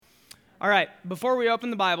All right, before we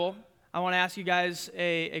open the Bible, I want to ask you guys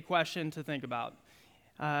a question to think about.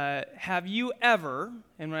 Have you ever,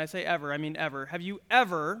 and when I say ever, I mean ever, have you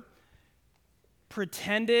ever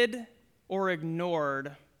pretended or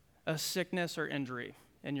ignored a sickness or injury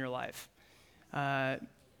in your life?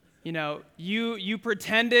 You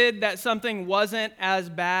pretended that something wasn't as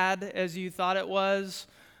bad as you thought it was,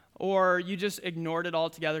 or you just ignored it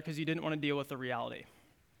altogether because you didn't want to deal with the reality.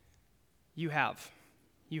 You have.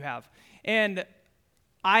 And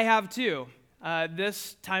I have too.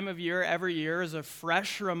 This time of year, every year, is a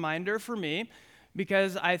fresh reminder for me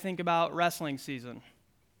because I think about wrestling season.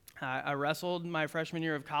 I wrestled my freshman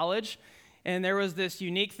year of college, and there was this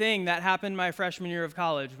unique thing that happened my freshman year of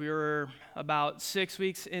college. We were about 6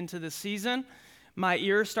 weeks into the season. My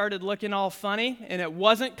ear started looking all funny, and it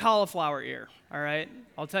wasn't cauliflower ear, all right?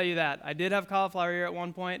 I'll tell you that. I did have cauliflower ear at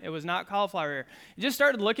one point. It was not cauliflower ear. It just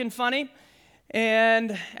started looking funny,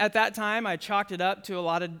 and at that time, I chalked it up to a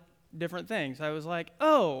lot of different things. I was like,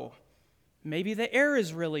 oh, maybe the air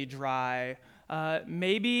is really dry.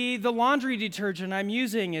 Maybe the laundry detergent I'm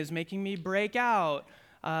using is making me break out.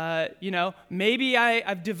 Maybe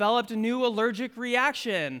I've developed a new allergic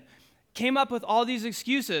reaction. Came up with all these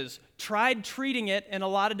excuses. Tried treating it in a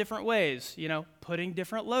lot of different ways. Putting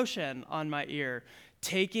different lotion on my ear.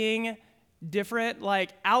 Taking different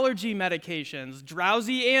allergy medications,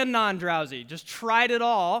 drowsy and non-drowsy. Just tried it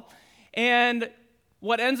all. And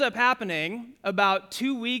what ends up happening about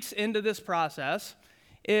 2 weeks into this process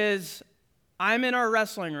is I'm in our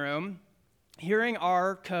wrestling room hearing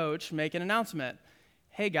our coach make an announcement.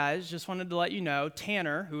 Hey guys, just wanted to let you know,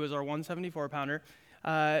 Tanner, who is our 174-pounder,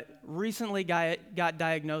 recently got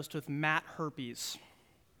diagnosed with mat herpes.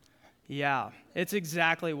 Yeah, it's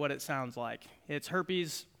exactly what it sounds like. It's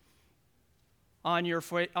herpes on your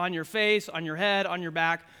face, on your head, on your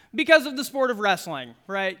back, because of the sport of wrestling,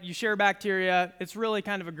 right? You share bacteria. It's really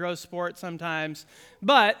kind of a gross sport sometimes.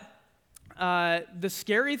 But the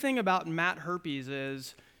scary thing about mat herpes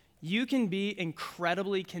is you can be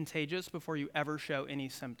incredibly contagious before you ever show any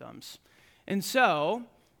symptoms. And so,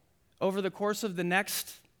 over the course of the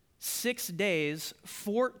next 6 days,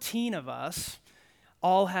 14 of us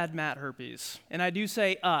all had mat herpes. And I do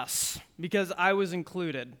say us, because I was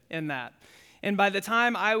included in that. And by the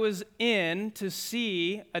time I was in to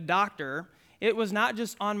see a doctor, it was not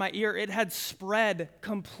just on my ear, it had spread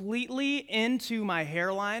completely into my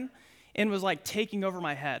hairline and was taking over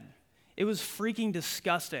my head. It was freaking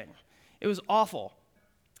disgusting. It was awful.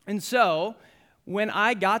 And so, when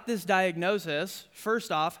I got this diagnosis,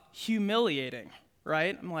 first off, humiliating,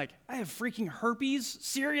 right? I'm like, I have freaking herpes?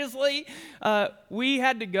 Seriously? We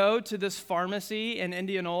had to go to this pharmacy in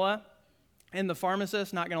Indianola. And the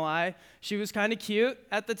pharmacist, not gonna lie, she was kind of cute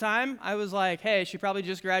at the time. I was like, hey, she probably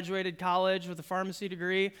just graduated college with a pharmacy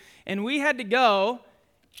degree. And we had to go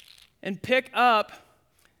and pick up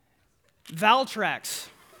Valtrex.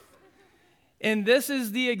 And this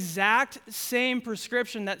is the exact same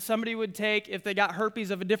prescription that somebody would take if they got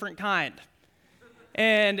herpes of a different kind.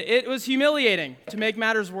 And it was humiliating. To make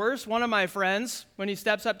matters worse, one of my friends, when he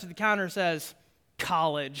steps up to the counter, says,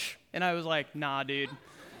 college. And I was like, nah, dude,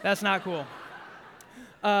 that's not cool.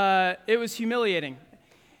 It was humiliating.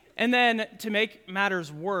 And then to make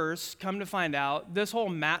matters worse, come to find out, this whole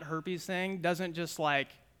mat herpes thing doesn't just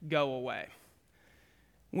go away.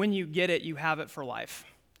 When you get it, you have it for life.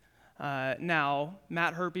 Now,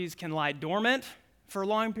 mat herpes can lie dormant for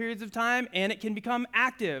long periods of time, and it can become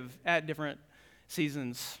active at different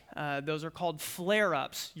seasons. Those are called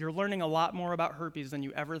flare-ups. You're learning a lot more about herpes than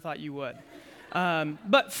you ever thought you would.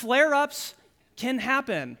 But flare-ups can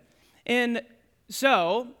happen. And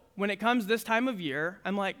so, when it comes this time of year,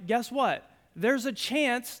 I'm like, guess what? There's a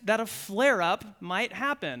chance that a flare-up might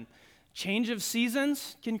happen. Change of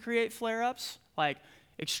seasons can create flare-ups, like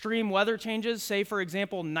extreme weather changes, say, for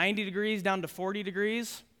example, 90 degrees down to 40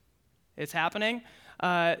 degrees. It's happening.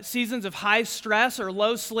 Seasons of high stress or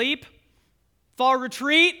low sleep. Fall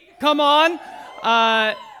retreat, come on.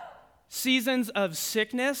 Seasons of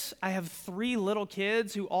sickness. I have 3 little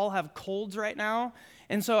kids who all have colds right now.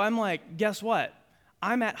 And so I'm like, guess what?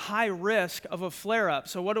 I'm at high risk of a flare-up.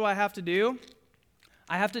 So what do I have to do?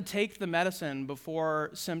 I have to take the medicine before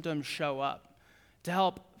symptoms show up to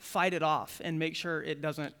help fight it off and make sure it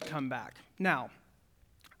doesn't come back. Now,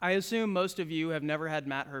 I assume most of you have never had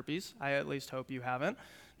mat herpes. I at least hope you haven't.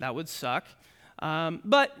 That would suck.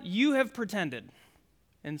 But you have pretended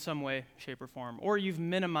in some way, shape, or form, or you've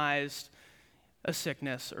minimized a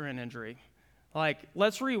sickness or an injury.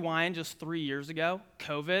 Let's rewind just 3 years ago,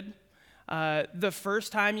 COVID. The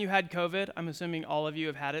first time you had COVID, I'm assuming all of you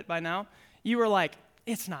have had it by now, you were like,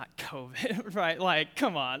 it's not COVID, right? Like,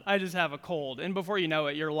 come on, I just have a cold. And before you know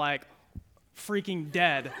it, you're like freaking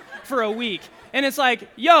dead for a week. And it's like,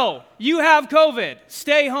 yo, you have COVID,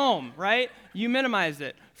 stay home, right? You minimized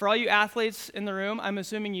it. For all you athletes in the room, I'm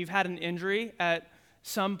assuming you've had an injury at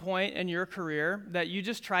some point in your career that you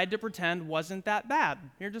just tried to pretend wasn't that bad.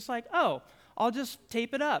 You're just like, oh, I'll just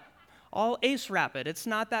tape it up. I'll ace wrap it. It's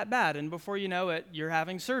not that bad. And before you know it, you're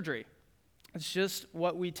having surgery. It's just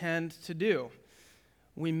what we tend to do.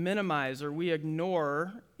 We minimize or we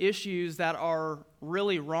ignore issues that are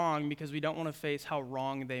really wrong because we don't want to face how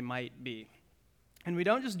wrong they might be. And we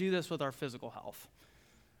don't just do this with our physical health.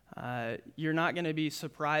 You're not going to be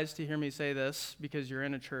surprised to hear me say this because you're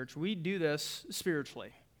in a church. We do this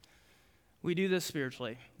spiritually. We do this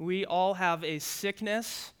spiritually. We all have a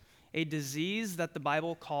sickness, a disease that the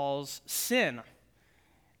Bible calls sin.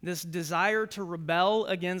 This desire to rebel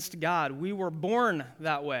against God. We were born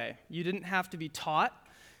that way. You didn't have to be taught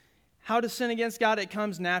how to sin against God. It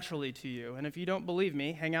comes naturally to you. And if you don't believe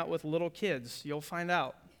me, hang out with little kids. You'll find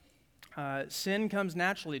out. Sin comes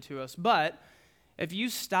naturally to us. But if you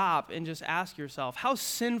stop and just ask yourself, how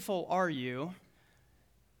sinful are you?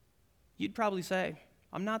 You'd probably say,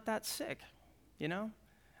 I'm not that sick, you know?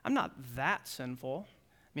 I'm not that sinful.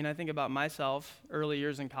 I mean, I think about myself early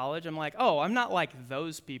years in college. I'm like, oh, I'm not like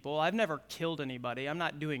those people. I've never killed anybody. I'm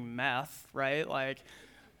not doing meth, right? Like,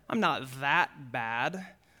 I'm not that bad.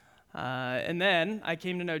 And then I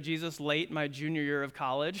came to know Jesus late my junior year of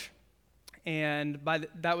college. And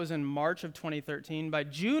that was in March of 2013. By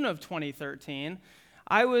June of 2013,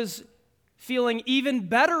 I was feeling even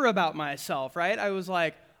better about myself, right? I was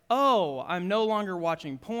like, oh, I'm no longer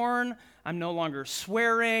watching porn. I'm no longer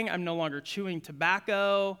swearing. I'm no longer chewing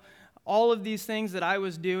tobacco. All of these things that I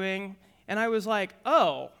was doing. And I was like,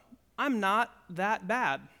 oh, I'm not that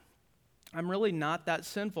bad. I'm really not that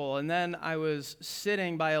sinful. And then I was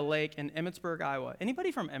sitting by a lake in Emmitsburg, Iowa.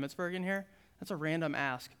 Anybody from Emmitsburg in here? That's a random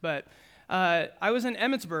ask. But I was in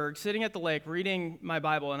Emmitsburg, sitting at the lake, reading my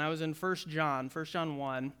Bible, and I was in 1 John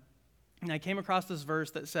 1, and I came across this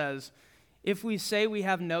verse that says, if we say we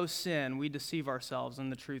have no sin, we deceive ourselves, and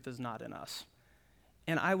the truth is not in us.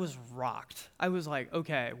 And I was rocked. I was like,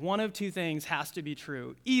 okay, one of two things has to be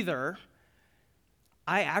true. Either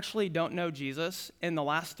I actually don't know Jesus, and the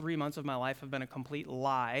last 3 months of my life have been a complete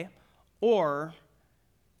lie, or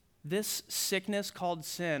this sickness called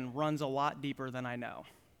sin runs a lot deeper than I know.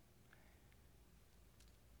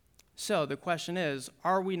 So the question is,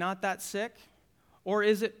 are we not that sick? Or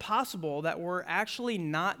is it possible that we're actually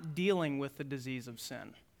not dealing with the disease of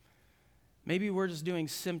sin? Maybe we're just doing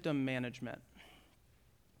symptom management.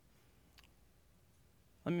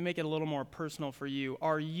 Let me make it a little more personal for you.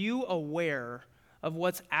 Are you aware of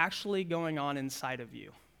what's actually going on inside of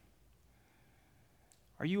you?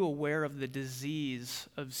 Are you aware of the disease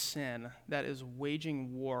of sin that is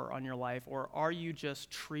waging war on your life, or are you just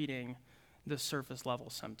treating the surface level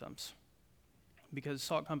symptoms? Because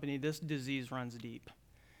Salt Company, this disease runs deep,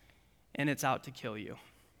 and it's out to kill you.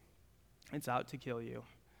 It's out to kill you.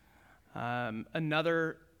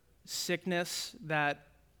 Another sickness that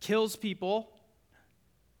kills people,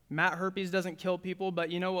 Matt herpes doesn't kill people,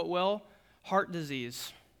 but you know what will? Heart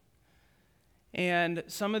disease. And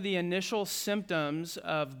some of the initial symptoms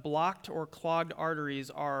of blocked or clogged arteries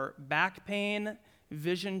are back pain,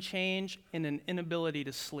 vision change, and an inability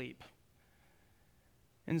to sleep.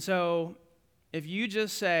 And so if you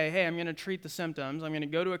just say, hey, I'm going to treat the symptoms, I'm going to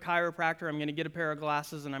go to a chiropractor, I'm going to get a pair of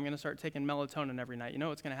glasses, and I'm going to start taking melatonin every night, you know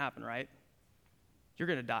what's going to happen, right? You're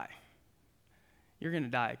going to die. You're going to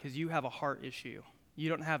die because you have a heart issue. You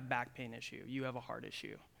don't have back pain issue. You have a heart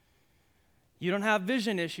issue. You don't have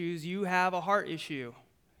vision issues. You have a heart issue.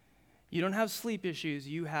 You don't have sleep issues.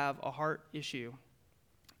 You have a heart issue.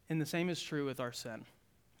 And the same is true with our sin.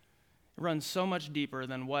 It runs so much deeper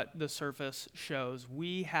than what the surface shows.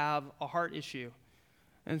 We have a heart issue.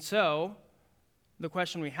 And so the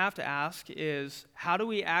question we have to ask is, how do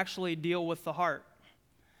we actually deal with the heart?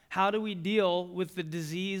 How do we deal with the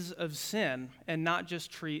disease of sin and not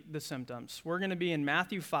just treat the symptoms? We're going to be in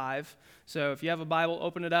Matthew 5. So if you have a Bible,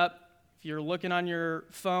 open it up. If you're looking on your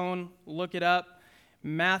phone, look it up.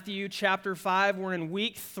 Matthew chapter 5. We're in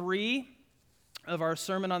week 3 of our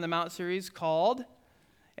Sermon on the Mount series called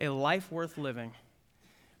A Life Worth Living.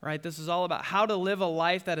 Right? This is all about how to live a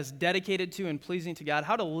life that is dedicated to and pleasing to God,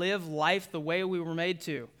 how to live life the way we were made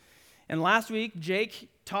to. And last week, Jake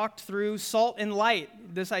talked through salt and light,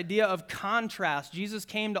 this idea of contrast. Jesus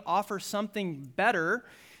came to offer something better,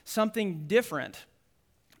 something different.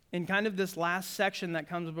 In kind of this last section that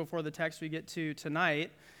comes before the text we get to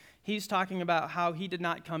tonight, he's talking about how he did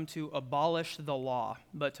not come to abolish the law,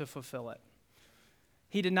 but to fulfill it.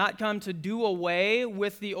 He did not come to do away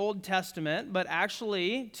with the Old Testament, but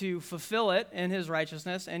actually to fulfill it in his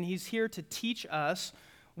righteousness, and he's here to teach us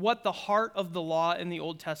what the heart of the law in the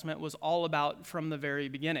Old Testament was all about from the very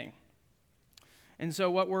beginning. And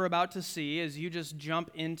so what we're about to see is you just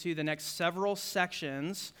jump into the next several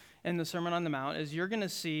sections in the Sermon on the Mount, is you're going to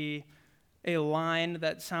see a line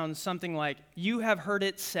that sounds something like, "You have heard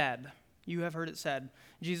it said." You have heard it said.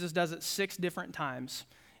 Jesus does it 6 different times.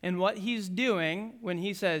 And what he's doing when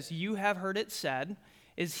he says, "You have heard it said,"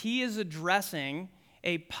 is he is addressing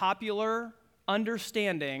a popular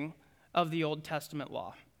understanding of the Old Testament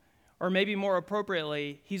law. Or maybe more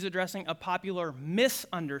appropriately, he's addressing a popular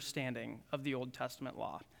misunderstanding of the Old Testament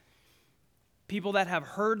law. People that have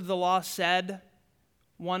heard the law said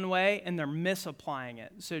one way and they're misapplying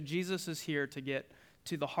it. So Jesus is here to get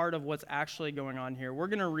to the heart of what's actually going on here. We're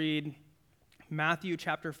going to read Matthew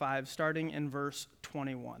chapter 5, starting in verse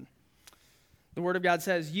 21. The Word of God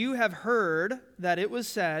says, "You have heard that it was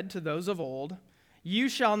said to those of old, 'You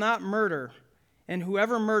shall not murder, and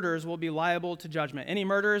whoever murders will be liable to judgment.'" Any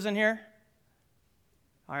murderers in here?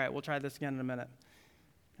 All right, we'll try this again in a minute.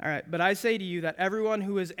 All right, "But I say to you that everyone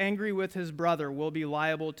who is angry with his brother will be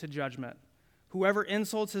liable to judgment. Whoever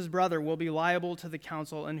insults his brother will be liable to the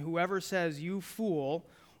council, and whoever says, 'You fool,'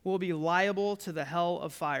 will be liable to the hell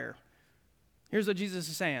of fire." Here's what Jesus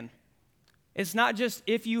is saying. It's not just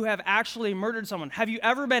if you have actually murdered someone. Have you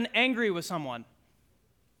ever been angry with someone?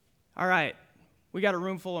 All right, we got a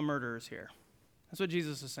room full of murderers here. That's what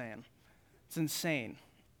Jesus is saying. It's insane.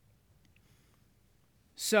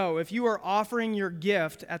 "So, if you are offering your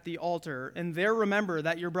gift at the altar, and there remember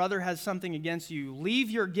that your brother has something against you, leave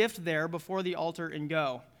your gift there before the altar and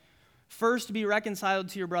go. First be reconciled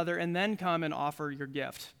to your brother, and then come and offer your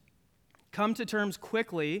gift. Come to terms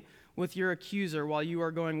quickly with your accuser while you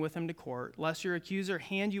are going with him to court, lest your accuser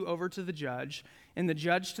hand you over to the judge, and the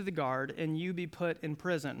judge to the guard, and you be put in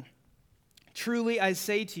prison. Truly, I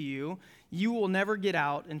say to you, you will never get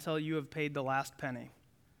out until you have paid the last penny."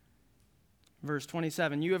 Verse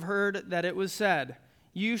 27, "You have heard that it was said,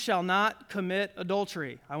 'You shall not commit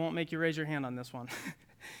adultery.'" I won't make you raise your hand on this one.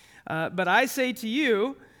 "But I say to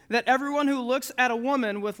you that everyone who looks at a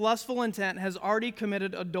woman with lustful intent has already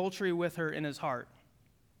committed adultery with her in his heart.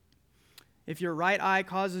 If your right eye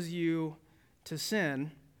causes you to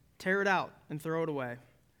sin, tear it out and throw it away.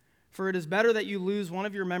 For it is better that you lose one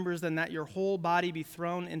of your members than that your whole body be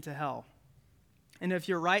thrown into hell. And if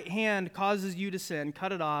your right hand causes you to sin,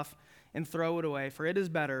 cut it off and throw it away. For it is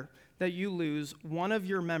better that you lose one of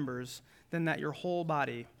your members than that your whole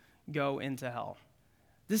body go into hell."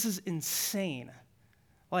 This is insane.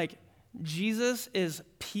 Like, Jesus is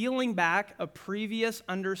peeling back a previous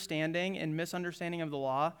understanding and misunderstanding of the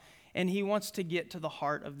law, and he wants to get to the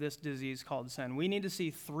heart of this disease called sin. We need to see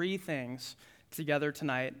 3 things together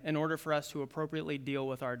tonight in order for us to appropriately deal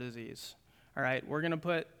with our disease. All right, we're going to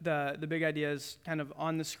put the big ideas kind of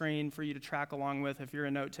on the screen for you to track along with if you're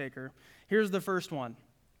a note taker. Here's the first one.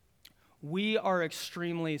 We are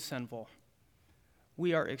extremely sinful.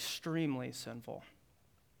 We are extremely sinful.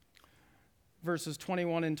 Verses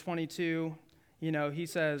 21 and 22, he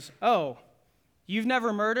says, "Oh, you've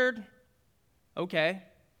never murdered? Okay,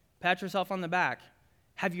 pat yourself on the back.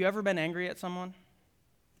 Have you ever been angry at someone?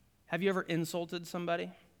 Have you ever insulted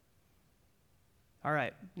somebody? All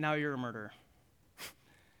right, now you're a murderer."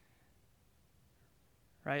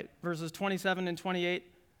 Right? Verses 27 and 28.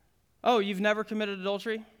 "Oh, you've never committed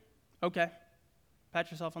adultery? Okay,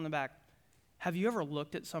 pat yourself on the back. Have you ever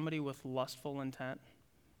looked at somebody with lustful intent?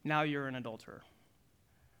 Now you're an adulterer."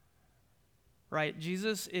 Right?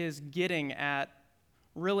 Jesus is getting at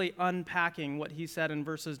really unpacking what he said in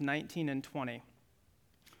verses 19 and 20.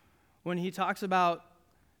 When he talks about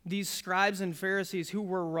these scribes and Pharisees who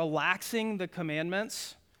were relaxing the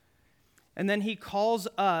commandments, and then he calls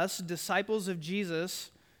us, disciples of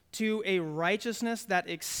Jesus, to a righteousness that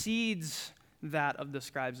exceeds that of the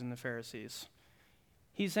scribes and the Pharisees.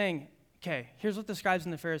 He's saying, okay, here's what the scribes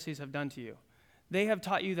and the Pharisees have done to you. They have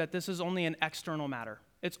taught you that this is only an external matter.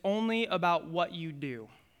 It's only about what you do.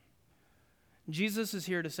 Jesus is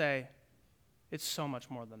here to say, it's so much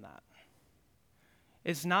more than that.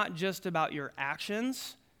 It's not just about your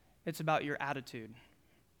actions, it's about your attitude.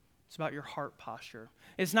 It's about your heart posture.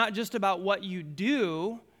 It's not just about what you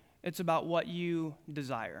do, it's about what you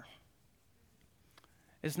desire.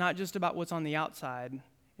 It's not just about what's on the outside,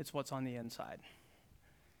 it's what's on the inside.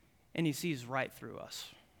 And he sees right through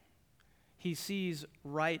us. He sees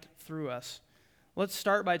right through us. Let's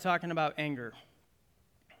start by talking about anger.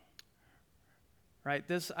 Right?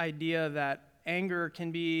 This idea that anger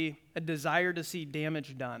can be a desire to see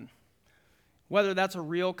damage done. whether that's a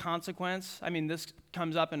real consequence. I mean, this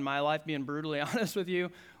comes up in my life, being brutally honest with you,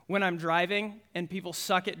 when I'm driving and people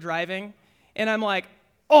suck at driving, and I'm like,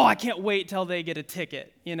 oh, I can't wait till they get a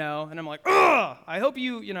ticket, and I'm like, ugh, I hope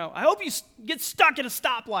you get stuck at a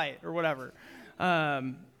stoplight or whatever.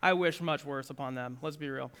 I wish much worse upon them, let's be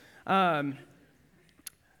real. Or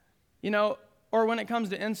when it comes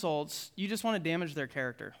to insults, you just want to damage their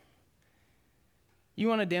character. You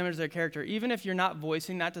want to damage their character. Even if you're not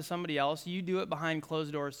voicing that to somebody else, you do it behind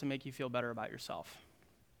closed doors to make you feel better about yourself.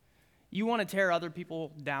 You want to tear other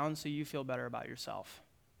people down so you feel better about yourself.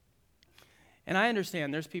 And I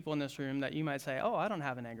understand there's people in this room that you might say, oh, I don't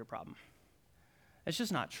have an anger problem. It's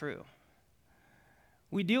just not true.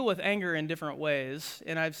 We deal with anger in different ways,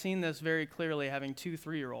 and I've seen this very clearly having 2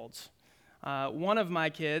 3-year-olds. One of my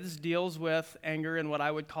kids deals with anger in what I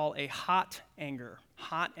would call a hot anger.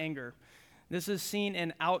 Hot anger. This is seen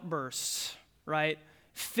in outbursts, right?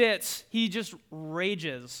 Fits. He just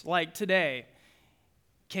rages. Like today,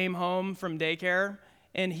 came home from daycare,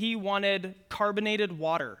 and he wanted carbonated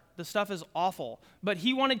water. The stuff is awful. But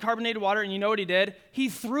he wanted carbonated water, and you know what he did? He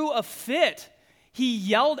threw a fit. He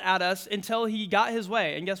yelled at us until he got his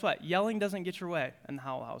way. And guess what? Yelling doesn't get your way in the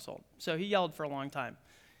Howell household. So he yelled for a long time.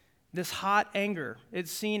 This hot anger,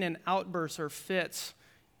 it's seen in outbursts or fits.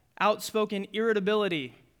 Outspoken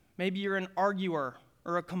irritability. Maybe you're an arguer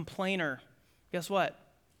or a complainer. Guess what?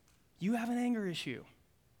 You have an anger issue.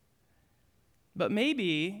 But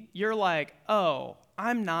maybe you're like, oh,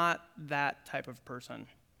 I'm not that type of person.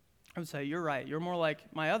 I would say, you're right. You're more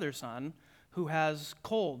like my other son who has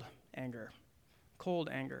cold anger. Cold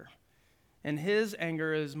anger. And his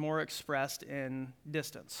anger is more expressed in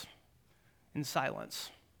distance, in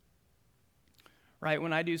silence. Right?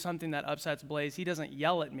 When I do something that upsets Blaze, he doesn't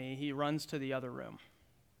yell at me. He runs to the other room.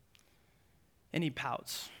 And he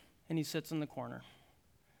pouts. And he sits in the corner.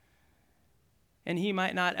 And he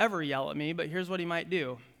might not ever yell at me, but here's what he might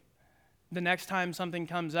do. The next time something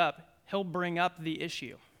comes up, he'll bring up the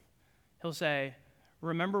issue. He'll say,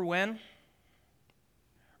 remember when?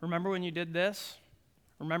 Remember when you did this?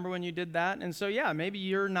 Remember when you did that? And so, yeah, maybe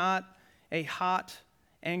you're not a hot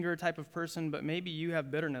anger type of person, but maybe you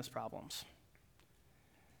have bitterness problems.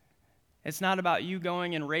 It's not about you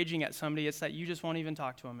going and raging at somebody. It's that you just won't even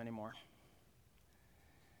talk to them anymore.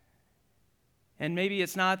 And maybe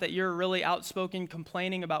it's not that you're really outspoken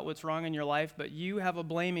complaining about what's wrong in your life, but you have a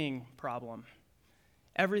blaming problem.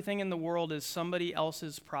 Everything in the world is somebody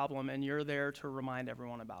else's problem, and you're there to remind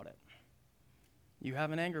everyone about it. You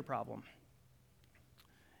have an anger problem.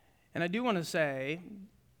 And I do want to say,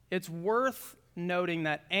 it's worth noting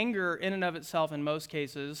that anger in and of itself, in most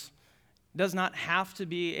cases, does not have to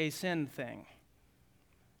be a sin thing.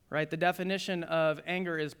 Right? The definition of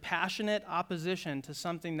anger is passionate opposition to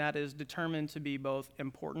something that is determined to be both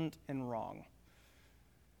important and wrong.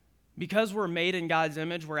 Because we're made in God's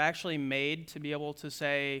image, we're actually made to be able to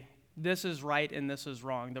say, this is right and this is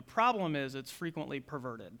wrong. The problem is it's frequently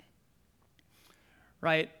perverted.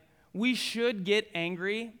 Right? We should get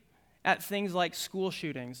angry at things like school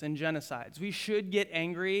shootings and genocides. We should get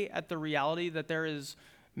angry at the reality that there is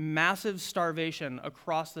massive starvation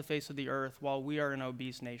across the face of the earth while we are an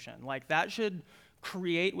obese nation. Like, that should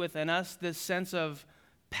create within us this sense of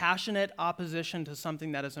passionate opposition to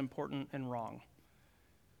something that is important and wrong.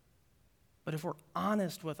 But if we're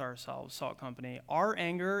honest with ourselves, Salt Company, our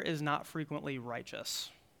anger is not frequently righteous.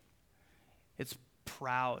 It's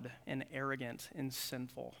proud and arrogant and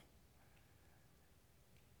sinful.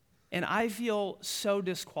 And I feel so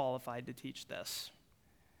disqualified to teach this,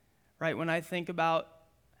 right? When I think about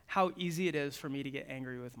how easy it is for me to get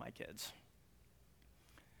angry with my kids.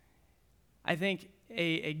 I think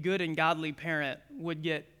a good and godly parent would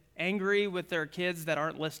get angry with their kids that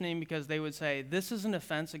aren't listening because they would say, this is an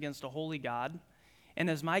offense against a holy God, and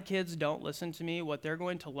as my kids don't listen to me, what they're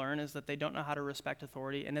going to learn is that they don't know how to respect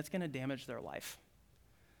authority, and it's going to damage their life.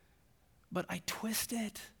 But I twist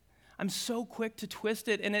it. I'm so quick to twist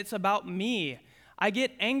it, and it's about me. I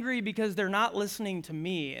get angry because they're not listening to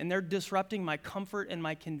me, and they're disrupting my comfort and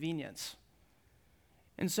my convenience.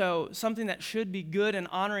 And so something that should be good and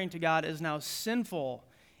honoring to God is now sinful.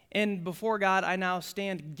 And before God, I now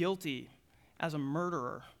stand guilty as a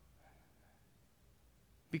murderer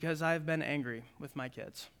because I've been angry with my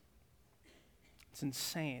kids. It's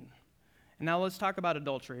insane. And now let's talk about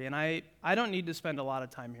adultery. And I don't need to spend a lot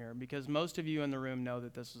of time here because most of you in the room know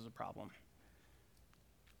that this is a problem.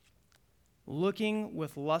 Looking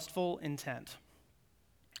with lustful intent.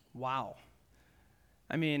 Wow.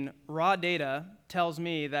 I mean, raw data tells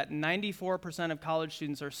me that 94% of college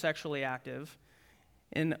students are sexually active,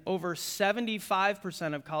 And over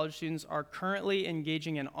 75% of college students are currently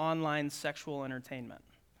engaging in online sexual entertainment.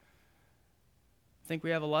 Think we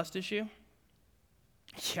have a lust issue?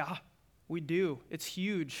 Yeah, we do. It's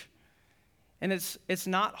huge. And it's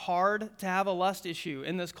not hard to have a lust issue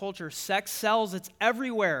in this culture. Sex sells, it's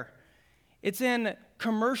everywhere. It's in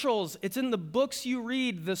commercials, it's in the books you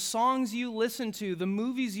read, the songs you listen to, the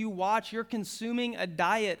movies you watch. You're consuming a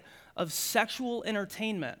diet of sexual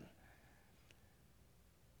entertainment.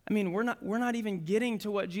 I mean, we're not even getting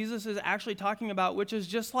to what Jesus is actually talking about, which is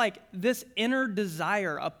just like this inner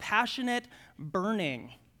desire, a passionate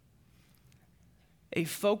burning, a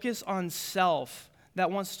focus on self that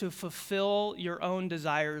wants to fulfill your own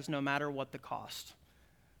desires no matter what the cost.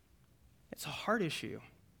 It's a heart issue.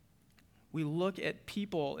 We look at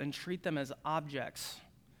people and treat them as objects.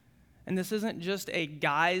 And this isn't just a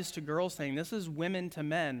guys to girls thing. This is women to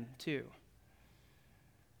men too.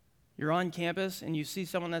 You're on campus and you see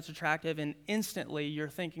someone that's attractive and instantly you're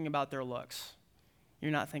thinking about their looks.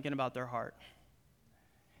 You're not thinking about their heart.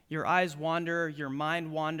 Your eyes wander, your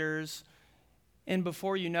mind wanders, and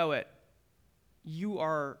before you know it, you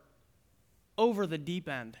are over the deep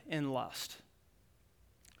end in lust.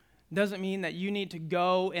 Doesn't mean that you need to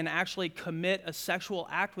go and actually commit a sexual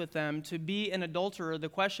act with them to be an adulterer. The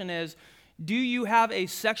question is, do you have a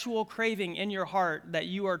sexual craving in your heart that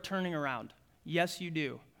you are turning around? Yes, you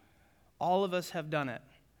do. All of us have done it.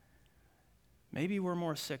 Maybe we're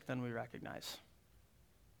more sick than we recognize.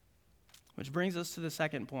 Which brings us to the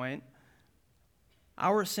second point.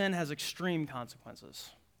 Our sin has extreme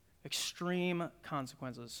consequences. Extreme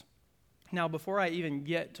consequences. Now, before I even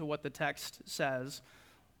get to what the text says,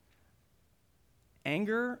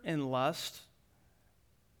 anger and lust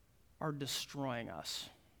are destroying us.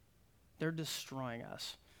 They're destroying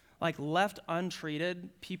us. Like left untreated,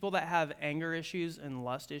 people that have anger issues and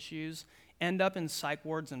lust issues end up in psych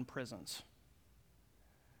wards and prisons.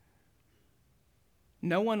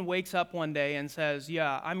 No one wakes up one day and says,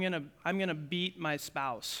 yeah, I'm gonna beat my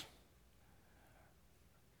spouse.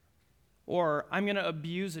 Or I'm gonna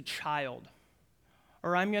abuse a child.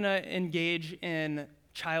 Or I'm gonna engage in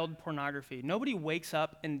child pornography. Nobody wakes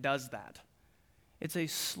up and does that. It's a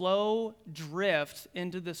slow drift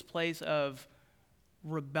into this place of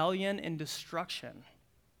rebellion and destruction.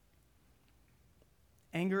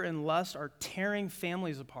 Anger and lust are tearing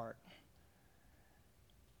families apart.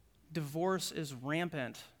 Divorce is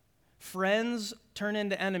rampant. Friends turn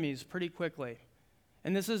into enemies pretty quickly.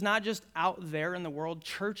 And this is not just out there in the world.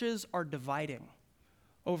 Churches are dividing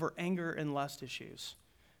over anger and lust issues.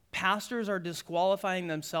 Pastors are disqualifying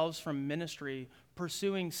themselves from ministry,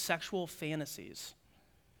 pursuing sexual fantasies.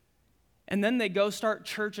 And then they go start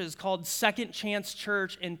churches called Second Chance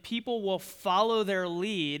Church, and people will follow their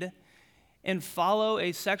lead and follow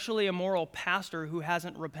a sexually immoral pastor who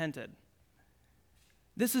hasn't repented.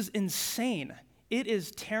 This is insane. It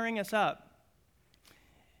is tearing us up.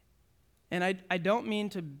 And I don't mean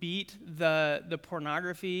to beat the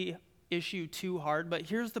pornography issue too hard, but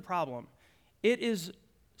here's the problem. It is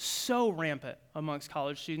so rampant amongst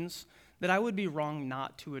college students that I would be wrong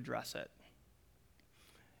not to address it.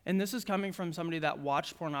 And this is coming from somebody that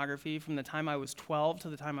watched pornography from the time I was 12 to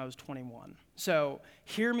the time I was 21. So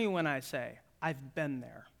hear me when I say, I've been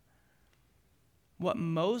there. What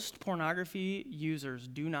most pornography users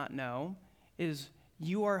do not know is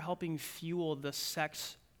you are helping fuel the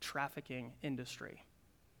sex trafficking industry.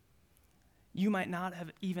 You might not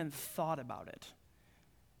have even thought about it.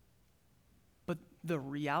 But the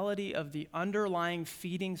reality of the underlying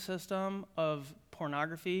feeding system of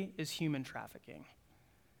pornography is human trafficking.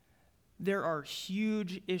 There are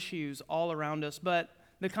huge issues all around us, but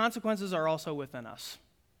the consequences are also within us.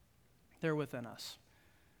 They're within us.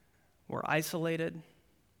 We're isolated.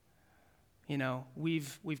 You know,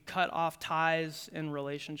 we've cut off ties in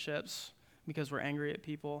relationships because we're angry at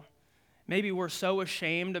people. Maybe we're so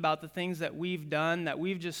ashamed about the things that we've done that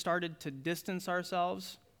we've just started to distance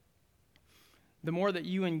ourselves. The more that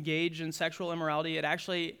you engage in sexual immorality, it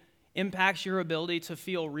actually impacts your ability to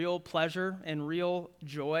feel real pleasure and real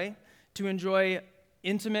joy, to enjoy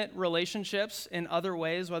intimate relationships in other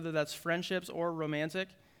ways, whether that's friendships or romantic.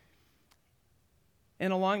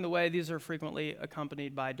 And along the way, these are frequently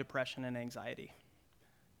accompanied by depression and anxiety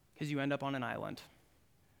because you end up on an island.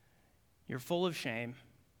 You're full of shame.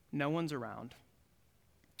 No one's around.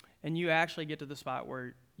 And you actually get to the spot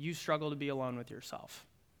where you struggle to be alone with yourself.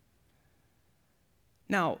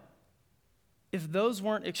 Now, if those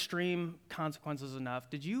weren't extreme consequences enough,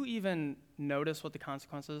 did you even notice what the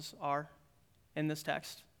consequences are in this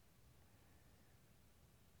text?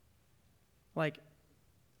 Like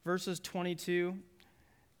verses 22,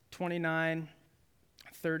 29,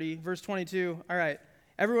 30. Verse 22, all right.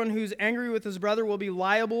 Everyone who's angry with his brother will be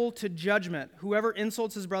liable to judgment. Whoever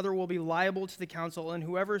insults his brother will be liable to the council, and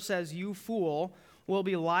whoever says, you fool, will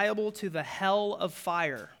be liable to the hell of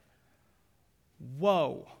fire.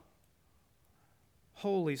 Whoa.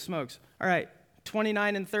 Holy smokes. All right,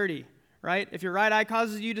 29 and 30, right? If your right eye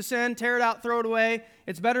causes you to sin, tear it out, throw it away.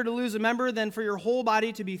 It's better to lose a member than for your whole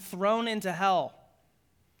body to be thrown into hell.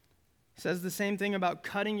 It says the same thing about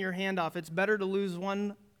cutting your hand off. It's better to lose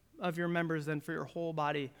one of your members than for your whole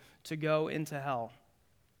body to go into hell.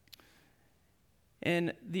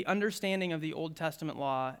 And the understanding of the Old Testament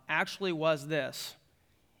law actually was this.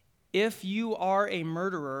 If you are a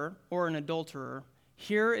murderer or an adulterer,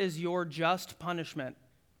 here is your just punishment,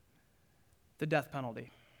 the death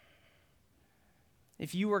penalty.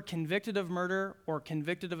 If you were convicted of murder or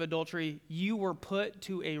convicted of adultery, you were put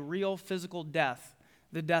to a real physical death,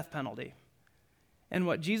 the death penalty. And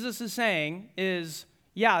what Jesus is saying is,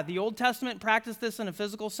 yeah, the Old Testament practiced this in a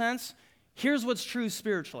physical sense. Here's what's true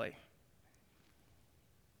spiritually.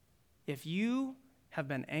 If you have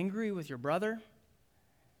been angry with your brother,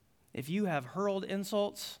 if you have hurled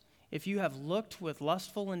insults, if you have looked with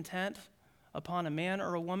lustful intent upon a man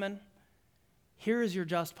or a woman, here is your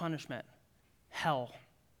just punishment, hell.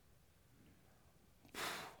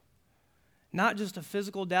 Not just a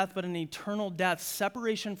physical death, but an eternal death,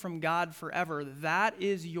 separation from God forever. That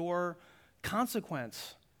is your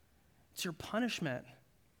consequence. It's your punishment.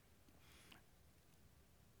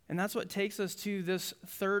 And that's what takes us to this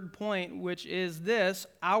third point, which is this: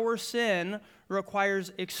 our sin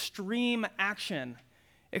requires extreme action.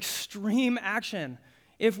 Extreme action.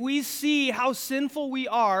 If we see how sinful we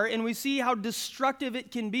are and we see how destructive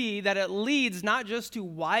it can be, that it leads not just to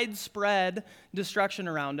widespread destruction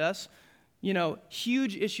around us,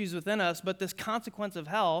 huge issues within us, but this consequence of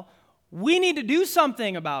hell, we need to do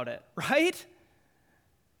something about it, right?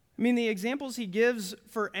 I mean, the examples he gives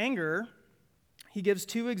for anger, he gives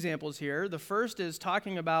two examples here. The first is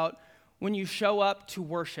talking about when you show up to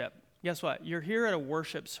worship. Guess what? You're here at a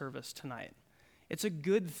worship service tonight. It's a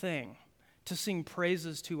good thing to sing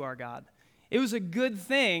praises to our God. It was a good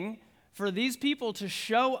thing for these people to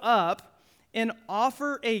show up and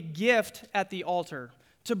offer a gift at the altar,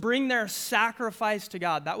 to bring their sacrifice to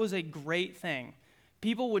God. That was a great thing.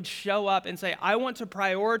 People would show up and say, I want to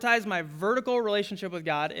prioritize my vertical relationship with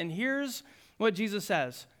God. And here's what Jesus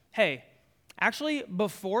says. Hey, actually,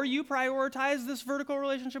 before you prioritize this vertical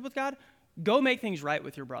relationship with God, go make things right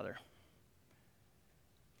with your brother.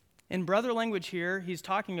 In brother language here, he's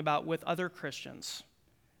talking about with other Christians.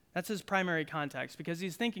 That's his primary context, because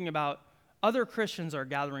he's thinking about other Christians are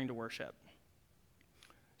gathering to worship.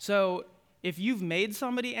 So if you've made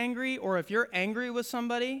somebody angry, or if you're angry with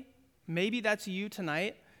somebody, maybe that's you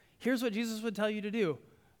tonight, here's what Jesus would tell you to do.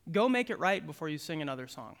 Go make it right before you sing another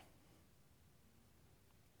song.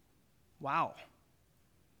 Wow.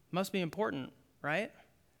 Must be important, right?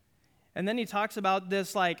 And then he talks about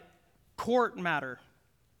this court matter.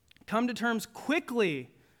 Come to terms quickly.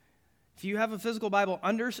 If you have a physical Bible,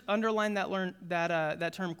 underline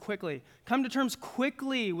that term quickly. Come to terms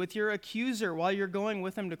quickly with your accuser while you're going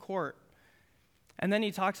with him to court. And then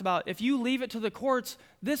he talks about if you leave it to the courts,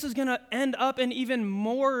 this is going to end up in even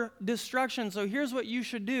more destruction. So here's what you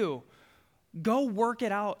should do. Go work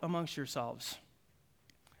it out amongst yourselves.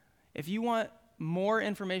 If you want more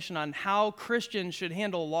information on how Christians should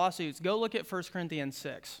handle lawsuits, go look at 1 Corinthians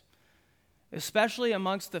 6. Especially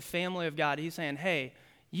amongst the family of God, he's saying, hey,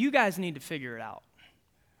 you guys need to figure it out,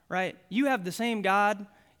 right? You have the same God.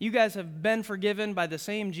 You guys have been forgiven by the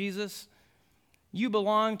same Jesus. You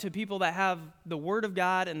belong to people that have the Word of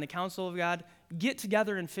God and the counsel of God. Get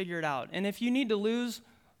together and figure it out. And if you need to lose,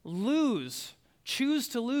 lose. Choose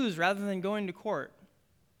to lose rather than going to court.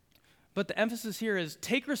 But the emphasis here is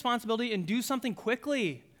take responsibility and do something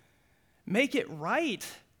quickly. Make it right.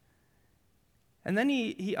 And then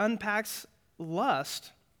he unpacks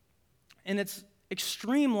lust, and it's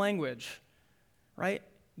extreme language, right?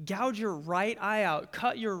 Gouge your right eye out.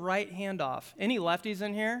 Cut your right hand off. Any lefties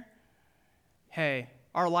in here? Hey,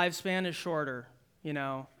 our lifespan is shorter,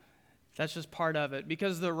 That's just part of it.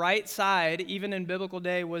 Because the right side, even in biblical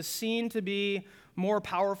day, was seen to be more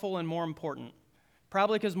powerful and more important.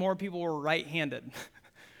 Probably because more people were right-handed,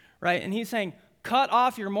 right? And he's saying, cut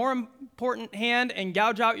off your more important hand and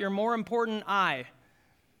gouge out your more important eye.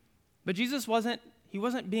 But Jesus wasn't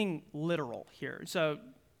being literal here. So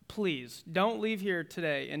please, don't leave here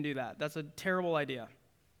today and do that. That's a terrible idea.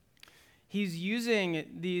 He's using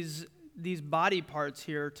these body parts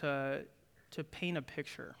here to paint a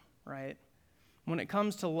picture, right? When it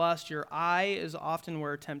comes to lust, your eye is often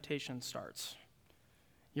where temptation starts.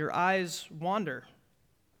 Your eyes wander.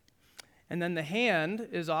 And then the hand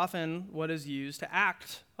is often what is used to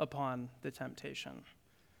act upon the temptation.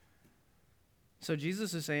 So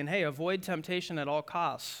Jesus is saying, hey, avoid temptation at all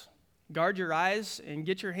costs. Guard your eyes and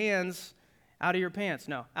get your hands out of your pants.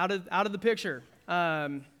 No, out of the picture.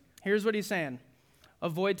 Here's what he's saying.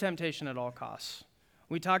 Avoid temptation at all costs.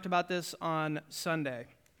 We talked about this on Sunday.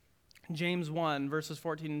 James 1, verses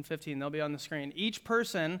 14 and 15. They'll be on the screen. Each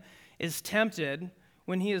person is tempted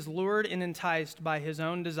when he is lured and enticed by his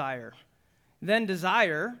own desire. Then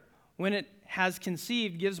desire, when it has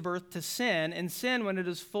conceived, gives birth to sin, and sin, when it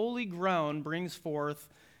is fully grown, brings forth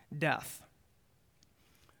death.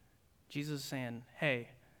 Jesus is saying, hey,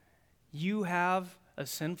 you have a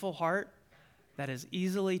sinful heart that is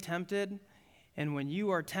easily tempted, and when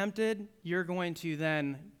you are tempted, you're going to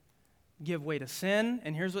then give way to sin,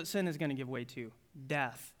 and here's what sin is going to give way to: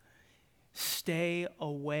 death. Stay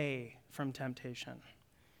away from temptation.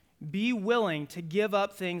 Be willing to give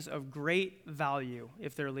up things of great value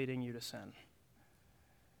if they're leading you to sin.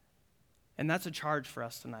 And that's a charge for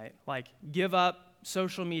us tonight. Like, give up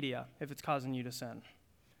social media if it's causing you to sin.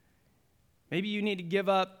 Maybe you need to give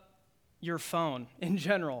up your phone in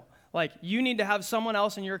general. Like, you need to have someone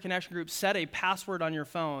else in your connection group set a password on your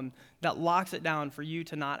phone that locks it down for you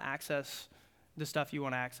to not access the stuff you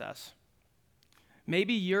want to access.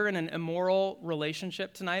 Maybe you're in an immoral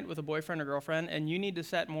relationship tonight with a boyfriend or girlfriend, and you need to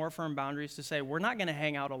set more firm boundaries to say, we're not going to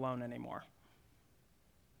hang out alone anymore.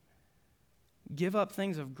 Give up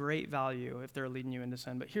things of great value if they're leading you into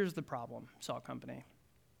sin. But here's the problem, Salt Company.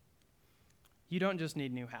 You don't just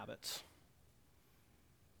need new habits.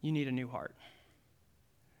 You need a new heart.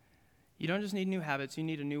 You don't just need new habits, you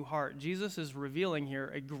need a new heart. Jesus is revealing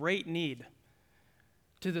here a great need.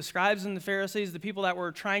 To the scribes and the Pharisees, the people that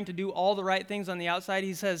were trying to do all the right things on the outside,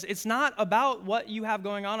 he says, it's not about what you have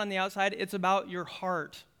going on the outside, it's about your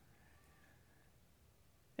heart.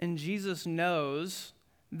 And Jesus knows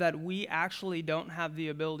that we actually don't have the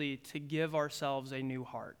ability to give ourselves a new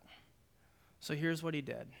heart. So here's what he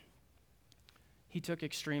did. He took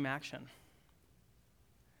extreme action.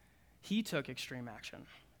 He took extreme action.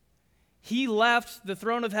 He left the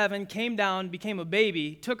throne of heaven, came down, became a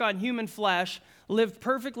baby, took on human flesh, lived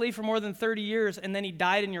perfectly for more than 30 years, and then he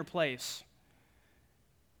died in your place.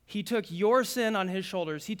 He took your sin on his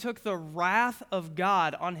shoulders. He took the wrath of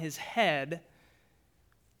God on his head.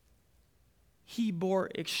 He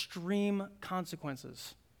bore extreme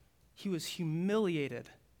consequences. He was humiliated,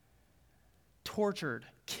 tortured,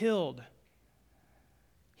 killed.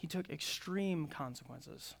 He took extreme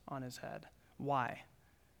consequences on his head. Why?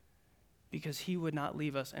 Because he would not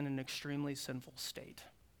leave us in an extremely sinful state.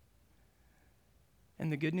 And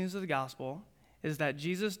the good news of the gospel is that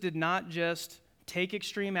Jesus did not just take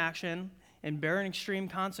extreme action and bear an extreme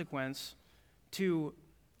consequence to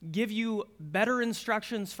give you better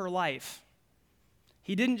instructions for life.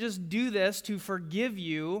 He didn't just do this to forgive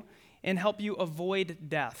you and help you avoid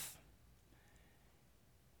death.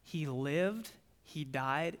 He lived, he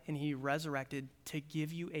died, and he resurrected to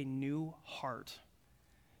give you a new heart,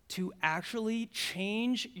 to actually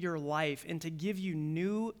change your life and to give you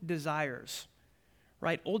new desires,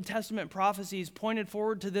 right? Old Testament prophecies pointed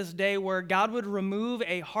forward to this day where God would remove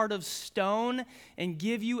a heart of stone and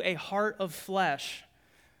give you a heart of flesh.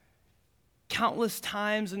 Countless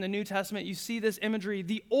times in the New Testament, you see this imagery.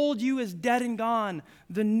 The old you is dead and gone.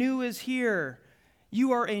 The new is here.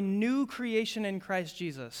 You are a new creation in Christ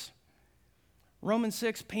Jesus. Romans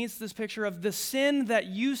 6 paints this picture of the sin that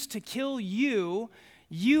used to kill you.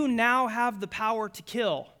 You now have the power to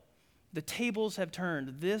kill. The tables have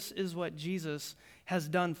turned. This is what Jesus has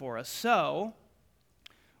done for us. So,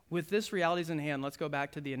 with this realities in hand, let's go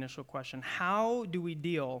back to the initial question. How do we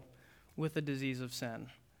deal with the disease of sin?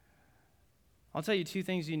 I'll tell you two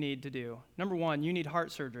things you need to do. Number one, you need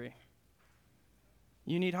heart surgery.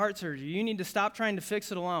 You need heart surgery. You need to stop trying to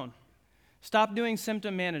fix it alone. Stop doing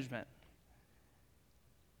symptom management.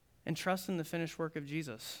 And trust in the finished work of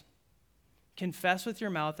Jesus. Confess with your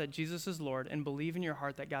mouth that Jesus is Lord and believe in your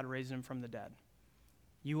heart that God raised him from the dead.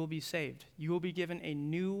 You will be saved. You will be given a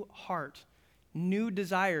new heart, new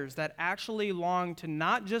desires that actually long to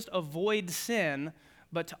not just avoid sin,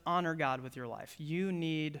 but to honor God with your life. You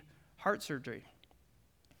need heart surgery.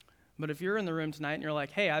 But if you're in the room tonight and you're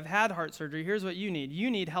like, hey, I've had heart surgery, here's what you need.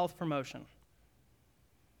 You need health promotion.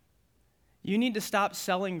 You need to stop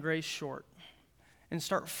selling grace short and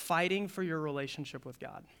start fighting for your relationship with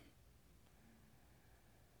God.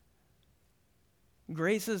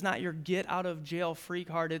 Grace is not your get-out-of-jail-free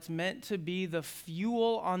card. It's meant to be the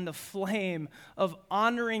fuel on the flame of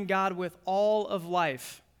honoring God with all of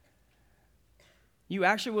life. You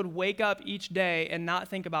actually would wake up each day and not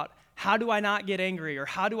think about How do I not get angry? Or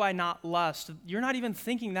how do I not lust? You're not even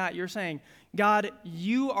thinking that. You're saying, God,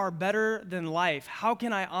 you are better than life. How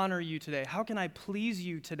can I honor you today? How can I please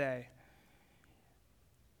you today?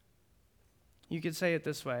 You could say it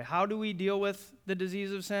this way. How do we deal with the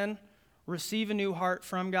disease of sin? Receive a new heart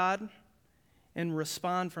from God and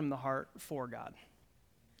respond from the heart for God.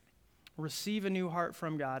 Receive a new heart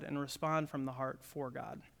from God and respond from the heart for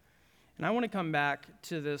God. And I want to come back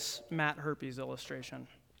to this Matt herpes illustration.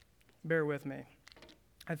 Bear with me.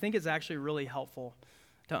 I think it's actually really helpful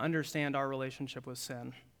to understand our relationship with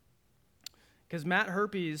sin. Because Matt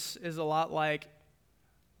herpes is a lot like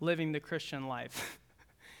living the Christian life.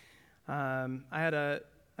 I had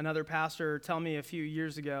another pastor tell me a few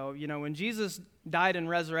years ago, when Jesus died and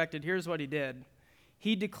resurrected, here's what he did.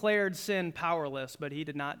 He declared sin powerless, but he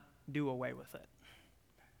did not do away with it.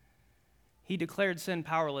 He declared sin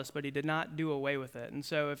powerless, but he did not do away with it. And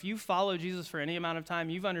so if you follow Jesus for any amount of time,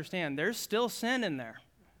 you understand there's still sin in there.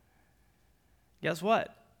 Guess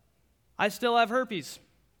what? I still have herpes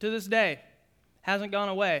to this day. Hasn't gone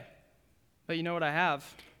away. But you know what I have?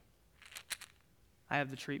 I have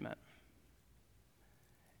the treatment.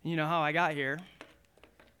 And you know how I got here?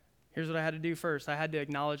 Here's what I had to do first. I had to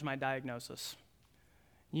acknowledge my diagnosis.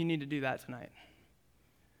 You need to do that tonight.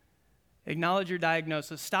 Acknowledge your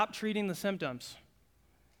diagnosis. Stop treating the symptoms.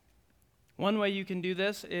 One way you can do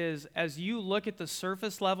this is as you look at the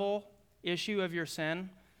surface level issue of your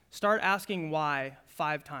sin, start asking why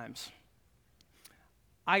 5 times.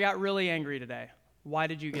 I got really angry today. Why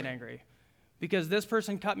did you get angry? Because this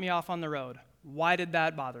person cut me off on the road. Why did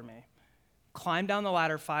that bother me? Climb down the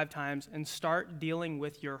ladder 5 times and start dealing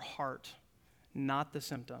with your heart, not the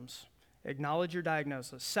symptoms. Acknowledge your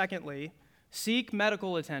diagnosis. Secondly, seek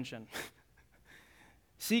medical attention.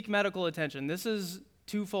 Seek medical attention. This is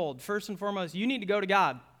twofold. First and foremost, you need to go to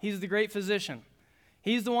God. He's the great physician.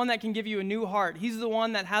 He's the one that can give you a new heart. He's the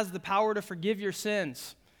one that has the power to forgive your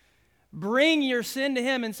sins. Bring your sin to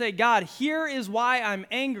him and say, God, here is why I'm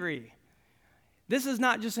angry. This is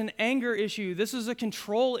not just an anger issue. This is a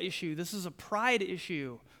control issue. This is a pride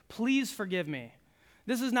issue. Please forgive me.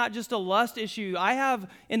 This is not just a lust issue. I have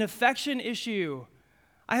an affection issue.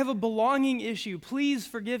 I have a belonging issue. Please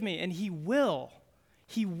forgive me. And he will.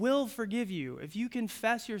 He will forgive you. If you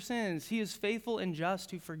confess your sins, he is faithful and just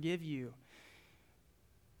to forgive you.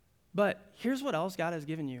 But here's what else God has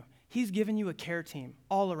given you. He's given you a care team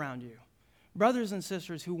all around you. Brothers and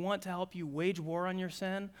sisters who want to help you wage war on your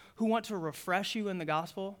sin, who want to refresh you in the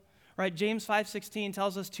gospel. Right? James 5:16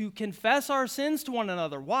 tells us to confess our sins to one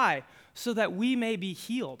another. Why? So that we may be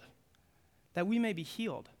healed. That we may be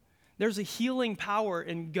healed. There's a healing power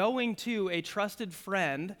in going to a trusted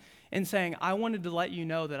friend and saying, I wanted to let you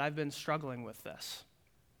know that I've been struggling with this.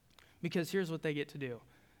 Because here's what they get to do.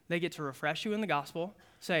 They get to refresh you in the gospel,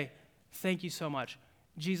 say, thank you so much.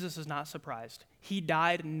 Jesus is not surprised. He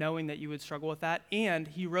died knowing that you would struggle with that, and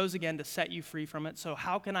he rose again to set you free from it. So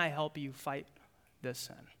how can I help you fight this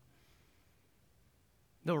sin?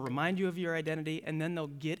 They'll remind you of your identity, and then they'll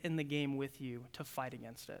get in the game with you to fight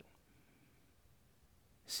against it.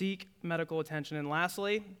 Seek medical attention. And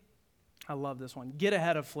lastly, I love this one. Get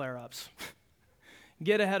ahead of flare-ups.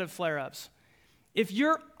 Get ahead of flare-ups. If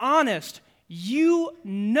you're honest, you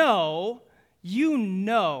know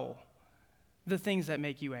the things that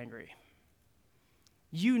make you angry.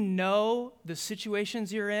 You know the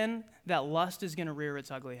situations you're in that lust is going to rear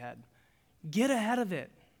its ugly head. Get ahead of it.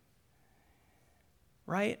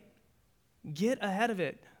 Right? Get ahead of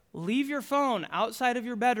it. Leave your phone outside of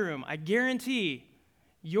your bedroom. I guarantee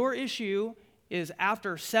your issue is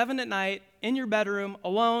after 7 at night in your bedroom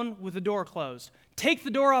alone with the door closed. Take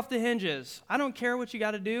the door off the hinges. I don't care what you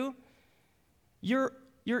got to do. Your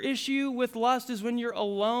issue with lust is when you're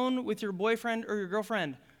alone with your boyfriend or your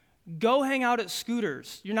girlfriend. Go hang out at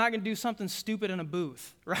Scooters. You're not going to do something stupid in a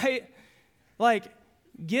booth, right?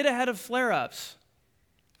 Get ahead of flare-ups.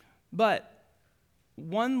 But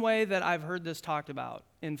one way that I've heard this talked about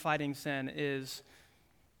in fighting sin is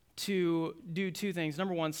to do 2 things.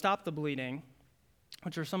 Number 1, stop the bleeding,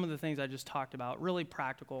 which are some of the things I just talked about, really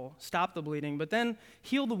practical. Stop the bleeding, but then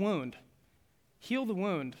heal the wound. Heal the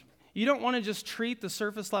wound. You don't want to just treat the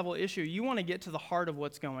surface level issue. You want to get to the heart of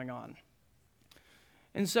what's going on.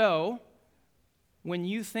 And so, when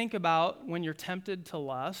you think about when you're tempted to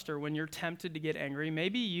lust or when you're tempted to get angry,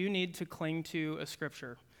 maybe you need to cling to a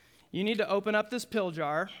scripture. You need to open up this pill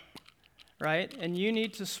jar, right? And you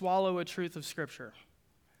need to swallow a truth of scripture.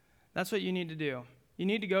 That's what you need to do. You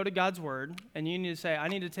need to go to God's word, and you need to say, I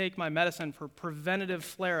need to take my medicine for preventative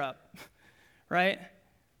flare-up, right?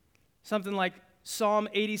 Something like Psalm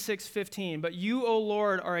 86:15, but you, O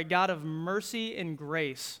Lord, are a God of mercy and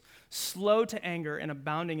grace, slow to anger and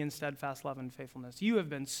abounding in steadfast love and faithfulness. You have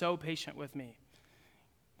been so patient with me.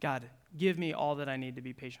 God, give me all that I need to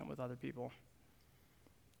be patient with other people.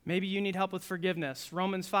 Maybe you need help with forgiveness.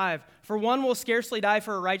 Romans 5, for one will scarcely die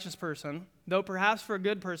for a righteous person, though perhaps for a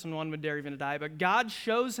good person one would dare even to die. But God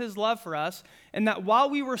shows his love for us, and that while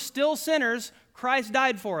we were still sinners, Christ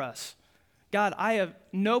died for us. God,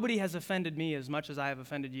 nobody has offended me as much as I have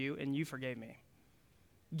offended you, and you forgave me.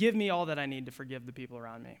 Give me all that I need to forgive the people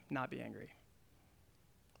around me, not be angry.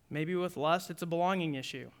 Maybe with lust, it's a belonging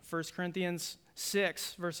issue. 1 Corinthians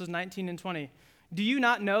 6, verses 19 and 20. Do you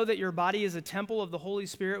not know that your body is a temple of the Holy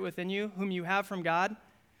Spirit within you, whom you have from God?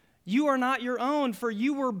 You are not your own, for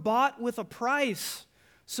you were bought with a price.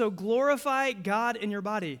 So glorify God in your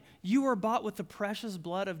body. You were bought with the precious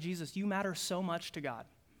blood of Jesus. You matter so much to God.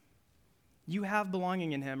 You have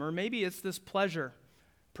belonging in him. Or maybe it's this pleasure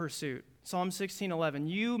pursuit. Psalm 16:11.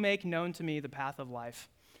 You make known to me the path of life.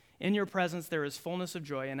 In your presence there is fullness of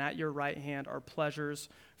joy, and at your right hand are pleasures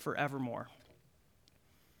forevermore.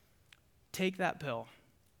 Take that pill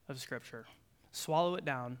of Scripture, swallow it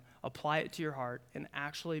down, apply it to your heart, and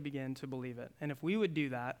actually begin to believe it. And if we would do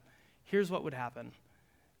that, here's what would happen.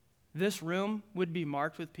 This room would be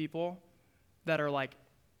marked with people that are like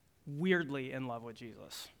weirdly in love with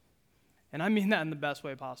Jesus. And I mean that in the best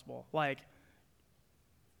way possible. Like,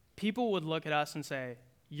 people would look at us and say,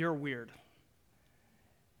 you're weird.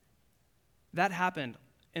 That happened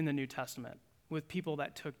in the New Testament with people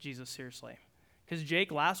that took Jesus seriously. Because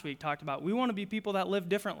Jake last week talked about, we want to be people that live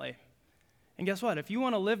differently. And guess what? If you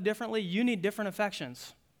want to live differently, you need different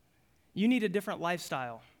affections. You need a different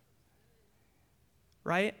lifestyle.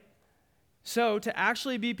 Right? So to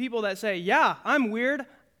actually be people that say, yeah, I'm weird.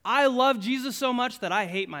 I love Jesus so much that I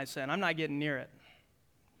hate my sin. I'm not getting near it.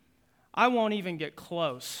 I won't even get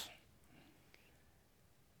close.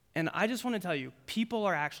 And I just want to tell you, people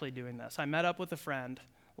are actually doing this. I met up with a friend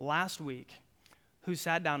last week who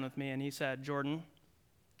sat down with me and he said, Jordan,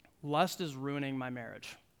 lust is ruining my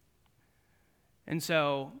marriage. And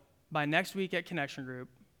so by next week at Connection Group,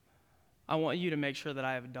 I want you to make sure that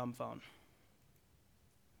I have a dumb phone.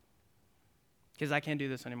 Because I can't do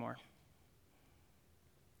this anymore.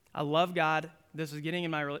 I love God. This is getting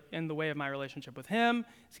in the way of my relationship with him.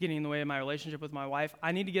 It's getting in the way of my relationship with my wife.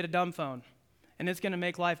 I need to get a dumb phone. And it's going to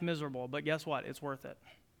make life miserable. But guess what? It's worth it.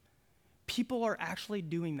 People are actually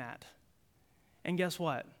doing that. And guess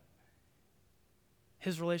what?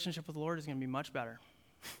 His relationship with the Lord is going to be much better.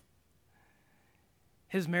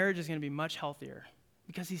 His marriage is going to be much healthier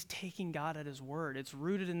because he's taking God at his word. It's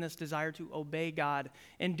rooted in this desire to obey God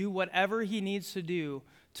and do whatever he needs to do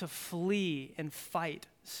to flee and fight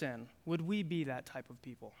sin. Would we be that type of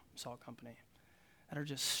people, Salt Company, that are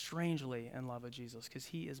just strangely in love with Jesus because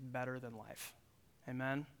he is better than life?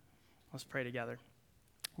 Amen? Let's pray together.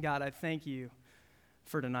 God, I thank you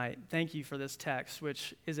for tonight. Thank you for this text,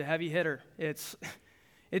 which is a heavy hitter. It's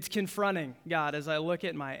confronting, God, as I look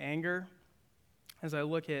at my anger, as I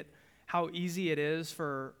look at how easy it is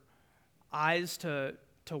for eyes to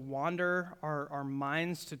wander, our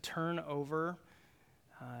minds to turn over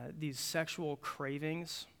these sexual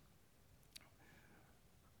cravings.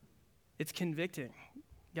 It's convicting.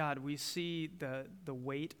 God, we see the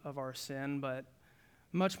weight of our sin, but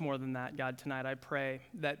much more than that, God, tonight I pray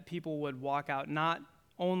that people would walk out not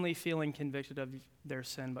only feeling convicted of their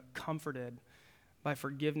sin, but comforted by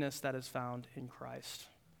forgiveness that is found in Christ.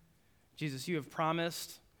 Jesus, you have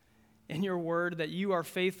promised in your word that you are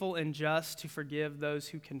faithful and just to forgive those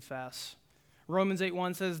who confess. Romans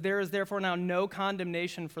 8:1 says, there is therefore now no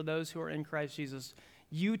condemnation for those who are in Christ Jesus.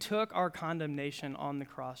 You took our condemnation on the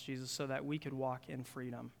cross, Jesus, so that we could walk in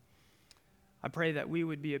freedom. I pray that we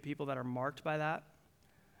would be a people that are marked by that,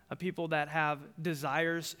 a people that have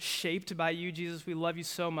desires shaped by you, Jesus. We love you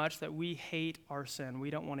so much that we hate our sin. We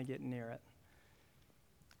don't want to get near it.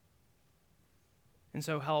 And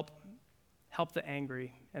so help the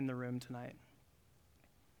angry in the room tonight.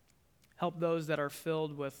 Help those that are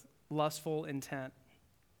filled with lustful intent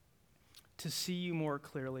to see you more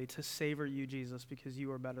clearly, to savor you, Jesus, because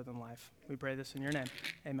you are better than life. We pray this in your name.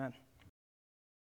 Amen.